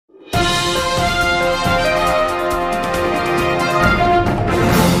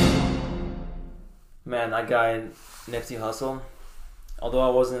man, that guy Nipsey Hussle. Although I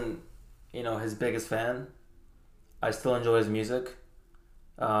wasn't, his biggest fan, I still enjoy his music.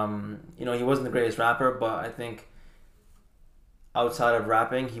 He wasn't the greatest rapper, but I think outside of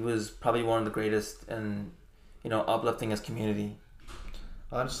rapping, he was probably one of the greatest in, uplifting his community.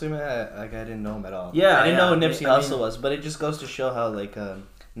 Honestly, man, I didn't know him at all. Yeah, I didn't know who Nipsey Hussle was, but it just goes to show how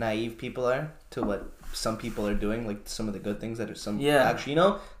naive people are to what some people are doing, like some of the good things that are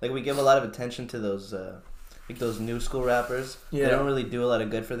actually, we give a lot of attention to those those new school rappers. Yeah. They don't really do a lot of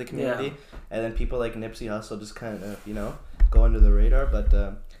good for the community, Yeah. and then people like Nipsey Hussle just kind of go under the radar. But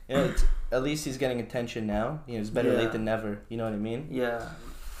at least he's getting attention now. It's better late than never. You know what I mean? Yeah.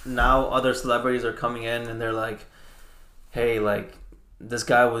 Now other celebrities are coming in and they're like, hey, like, this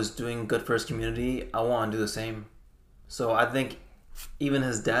guy was doing good for his community. I want to do the same. So I think even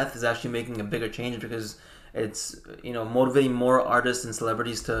his death is actually making a bigger change because it's, motivating more artists and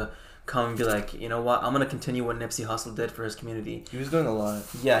celebrities to come and be like, you know what, I'm going to continue what Nipsey Hussle did for his community. He was doing a lot.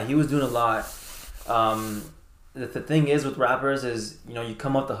 Yeah, he was doing a lot. The thing is with rappers is, you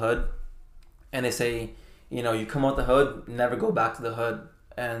come out the hood and they say, you come out the hood, never go back to the hood.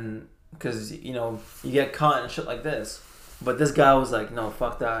 And because, you get caught and shit like this. But this guy was like, no,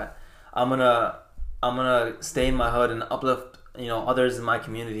 fuck that. I'm gonna stay in my hood and uplift, others in my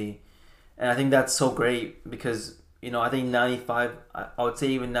community. And I think that's so great because, I think 95, I would say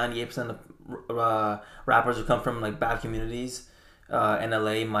even 98% of rappers who come from like bad communities, in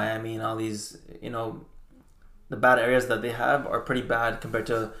LA, Miami, and all these, the bad areas that they have are pretty bad compared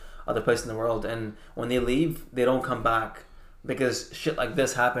to other places in the world. And when they leave, they don't come back because shit like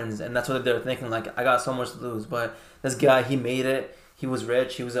this happens. And that's what they're thinking, like, I got so much to lose. But this guy, he made it. He was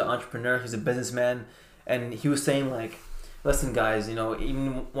rich. He was an entrepreneur. He was a businessman. And he was saying, like, listen, guys,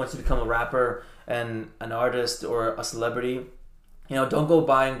 even once you become a rapper and an artist or a celebrity, don't go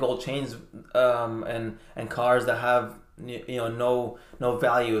buying gold chains and cars that have, no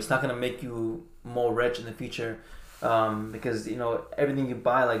value. It's not going to make you more rich in the future because, everything you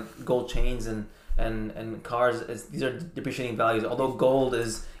buy, like gold chains and cars, these are depreciating values. Although gold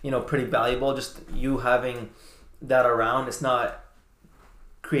is, pretty valuable, just you having that around, it's not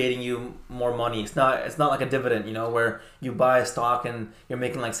creating you more money. It's not like a dividend, where you buy a stock and you're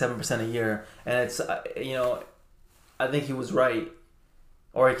making like 7% a year. And it's, I think he was right.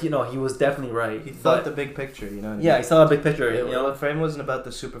 Or, he was definitely right. He thought the big picture, what I mean? Yeah, he saw a big picture. For him, it wasn't about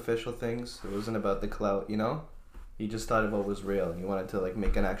the superficial things. It wasn't about the clout, He just thought of what was real, and he wanted to like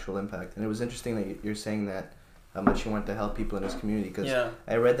make an actual impact. And it was interesting that you're saying that how much he wanted to help people in his community. Because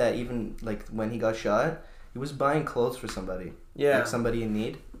I read that even like when he got shot, he was buying clothes for somebody. Yeah, like somebody in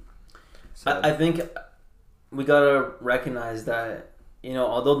need. So I think we gotta recognize that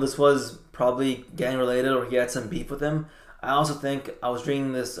although this was probably gang related or he had some beef with him, I also think I was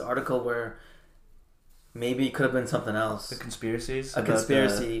reading this article where maybe it could have been something else. The conspiracies. A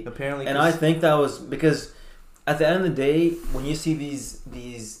conspiracy. Apparently, and I think that was because at the end of the day, when you see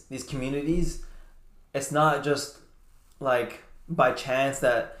these communities, it's not just like by chance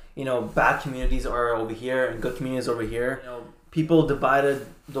that bad communities are over here and good communities over here. People divided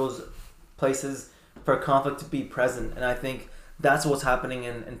those places for conflict to be present, and I think that's what's happening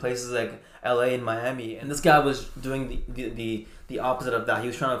in places like LA and Miami. And this guy was doing the opposite of that. He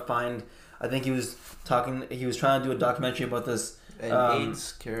was trying to find. I think he was trying to do a documentary about this.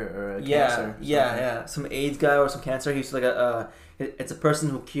 AIDS cure or cancer. Yeah. Some AIDS guy or some cancer. He's like it's a person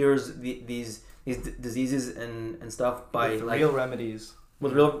who cures these diseases and stuff by with like real remedies.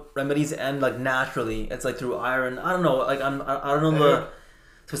 With real remedies and like naturally. It's like through iron. I don't know. Like I don't know the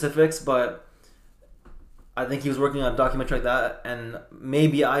specifics, but I think he was working on a documentary like that, and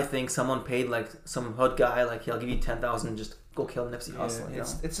maybe I think someone paid like some hood guy like, he'll give you 10,000, just go kill Nipsey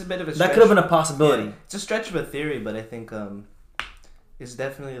Hussle. It's a bit of a stretch. That could have been a possibility. Yeah, it's a stretch of a theory, but I think it's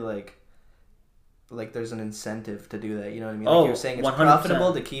definitely like there's an incentive to do that. You know what I mean? Like you're saying, it's 100%.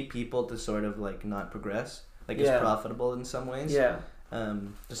 Profitable to keep people to sort of like not progress. Like it's profitable in some ways. Yeah.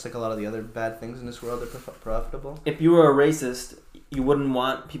 Just like a lot of the other bad things in this world are profitable. If you were a racist, you wouldn't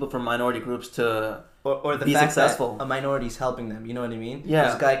want people from minority groups to or the be fact successful. That a minority's helping them. You know what I mean?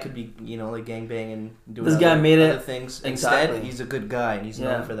 Yeah. This guy could be, like gangbanging and doing this guy made other it things. exactly. Instead, he's a good guy and he's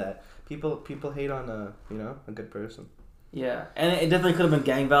known for that. People hate on a good person. Yeah, and it definitely could have been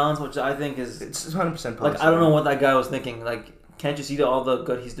gang violence, which I think is it's 100% possible. Like I don't know what that guy was thinking. Like, can't you see all the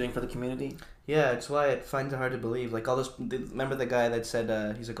good he's doing for the community? Yeah, it's why I find it hard to believe. Like all this, remember the guy that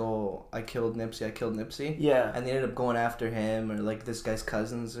said he's like, "Oh, I killed Nipsey." Yeah, and they ended up going after him or like this guy's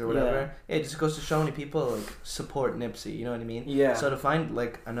cousins or whatever. Yeah, it just goes to show many people like support Nipsey. You know what I mean? Yeah. So to find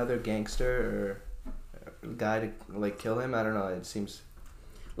like another gangster or guy to like kill him, I don't know. It seems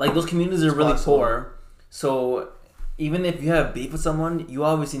like those communities are really poor. So even if you have beef with someone, you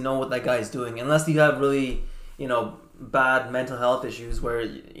obviously know what that guy is doing, unless you have really, bad mental health issues where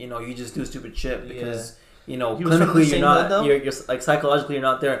you just do stupid shit because clinically you're not, you're like psychologically you're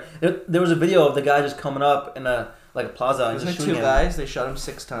not there. There was a video of the guy just coming up in a plaza and just shooting two guys. They shot him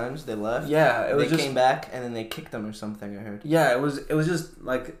 6 times. They left. Yeah, they came back and then they kicked him or something. I heard. Yeah, it was just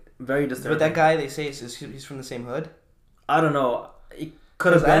like very disturbing. But that guy, they say he's from the same hood. I don't know. It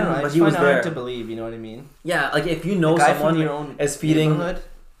could have been, but he was there. Hard to believe. You know what I mean? Yeah, like if you know someone is feeding,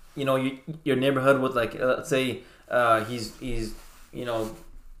 your neighborhood with like let's say he's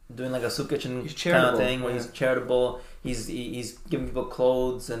doing like a soup kitchen kind of thing where he's charitable. He's giving people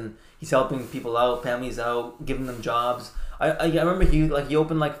clothes and he's helping people out, families out, giving them jobs. I remember he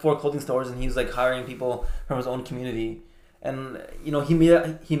opened like 4 clothing stores and he was like hiring people from his own community, and he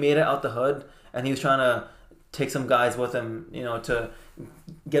made it out the hood, and he was trying to take some guys with him, to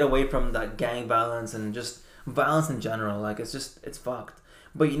get away from that gang violence and just violence in general. Like it's fucked.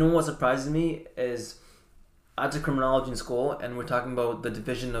 But what surprises me is I took criminology in school, and we're talking about the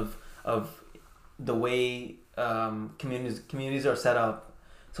division of the way communities are set up.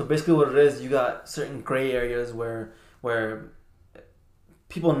 So basically what it is, you got certain gray areas where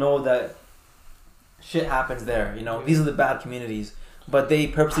people know that shit happens there. These are the bad communities, but they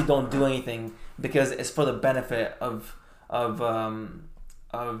purposely don't do anything because it's for the benefit of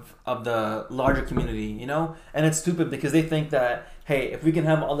the larger community, and it's stupid because they think that, hey, if we can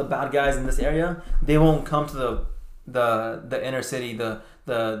have all the bad guys in this area, they won't come to the inner city,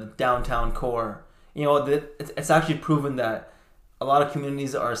 the downtown core. It's actually proven that a lot of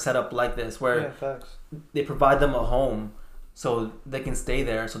communities are set up like this, where they provide them a home so they can stay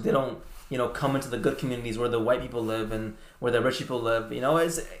there, so they don't come into the good communities where the white people live and where the rich people live.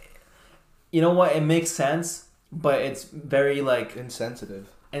 It's it makes sense, but it's very like insensitive,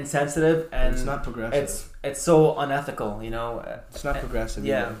 and it's not progressive. It's so unethical. It's not progressive.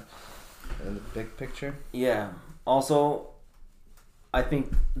 Yeah, either. In the big picture. Yeah. Also, I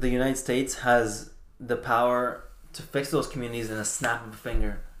think the United States has the power to fix those communities in a snap of a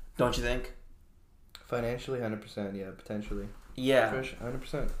finger. Don't you think? Financially, 100%. Yeah, potentially. Yeah.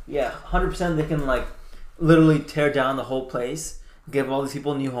 100%. Yeah, 100%. They can like literally tear down the whole place, give all these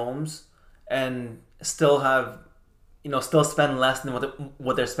people new homes, and still have, still spend less than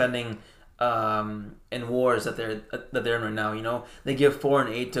what they're spending in wars that they're in right now. They give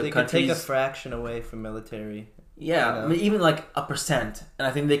foreign aid to countries. They can take a fraction away from military. Yeah, I mean, even like 1%, and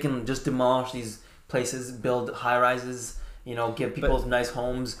I think they can just demolish these places, build high rises. Give people nice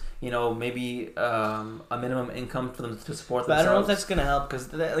homes. Maybe a minimum income for them to support themselves. But I don't know if that's gonna help because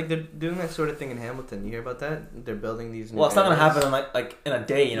they're doing that sort of thing in Hamilton. You hear about that? They're building these. Well, it's not gonna happen in like in a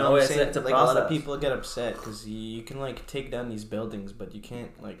day. It's a process. A lot of people get upset because you can like take down these buildings, but you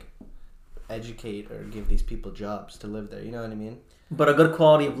can't like educate or give these people jobs to live there. You know what I mean? But a good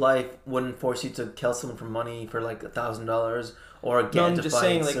quality of life wouldn't force you to kill someone for money for like $1,000 or get into fights.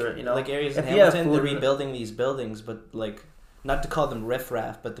 Saying like areas in Hamilton, they're rebuilding these buildings, but like. Not to call them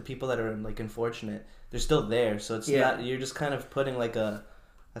riffraff, but the people that are like unfortunate, they're still there. So it's not. You're just kind of putting like a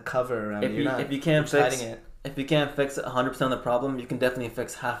cover around it. If you can't fix it, if you can't fix 100% of the problem, you can definitely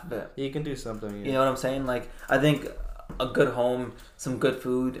fix half of it. You can do something. Yeah. You know what I'm saying? Like I think a good home, some good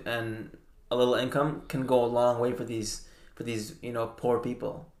food, and a little income can go a long way for these poor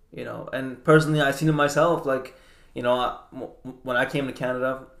people. And personally, I've seen it myself. Like when I came to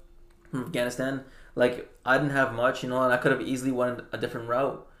Canada from Afghanistan. Like I didn't have much, and I could have easily went a different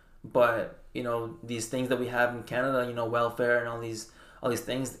route. But these things that we have in Canada, welfare and all these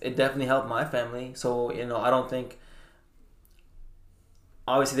things, it definitely helped my family. So I don't think.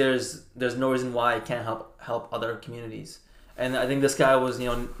 Obviously, there's no reason why I can't help other communities. And I think this guy was,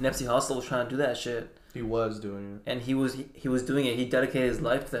 Nipsey Hussle was trying to do that shit. He was doing it, and he was doing it. He dedicated his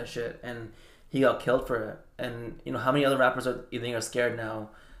life to that shit, and he got killed for it. And how many other rappers you think are scared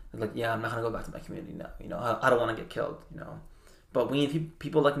now? Like, yeah, I'm not gonna go back to my community now. I don't want to get killed. But we need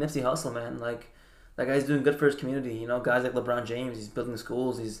people like Nipsey Hussle, man. Like, that guy's doing good for his community. Guys like LeBron James, he's building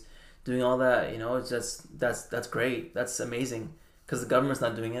schools, he's doing all that. It's just that's great. That's amazing because the government's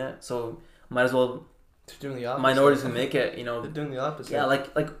not doing it. So might as well. They're doing the opposite. Minorities can make it. They're doing the opposite. Yeah,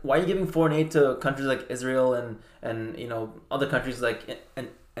 like why are you giving foreign aid to countries like Israel and other countries like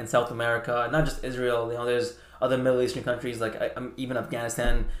in South America? Not just Israel. There's other Middle Eastern countries like even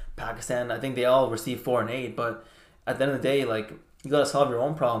Afghanistan, Pakistan. I think they all receive foreign aid, but at the end of the day, like you gotta solve your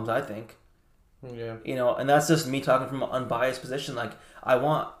own problems. I think. Yeah. And that's just me talking from an unbiased position. Like I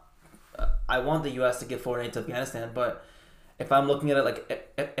want the U.S. to give foreign aid to Afghanistan, but if I'm looking at it like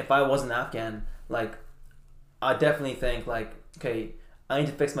if I was an Afghan, like I definitely think like okay, I need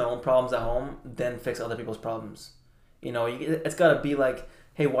to fix my own problems at home, then fix other people's problems. You know, it's got to be like,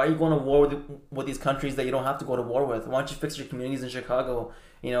 hey, why are you going to war with these countries that you don't have to go to war with? Why don't you fix your communities in Chicago,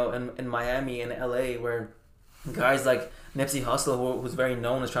 you know, in Miami, in LA, where guys like Nipsey Hussle, who's very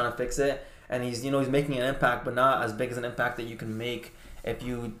known, is trying to fix it, and he's making an impact, but not as big as an impact that you can make if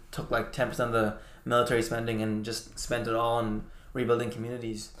you took like 10% of the military spending and just spent it all on rebuilding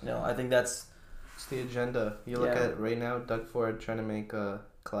communities. You know, I think it's the agenda. You look at right now, Doug Ford trying to make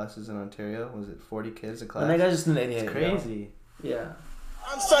classes in Ontario. Was it 40 kids a class? And that guy's just an idiot. It's crazy. You know? Yeah.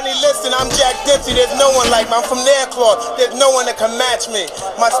 I'm Sonny Liston, I'm Jack Dempsey, there's no one like me, I'm from Nairclaw, there's no one that can match me.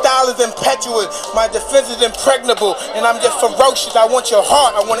 My style is impetuous, my defense is impregnable, and I'm just ferocious. I want your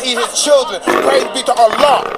heart, I want to eat his children. Praise be to Allah.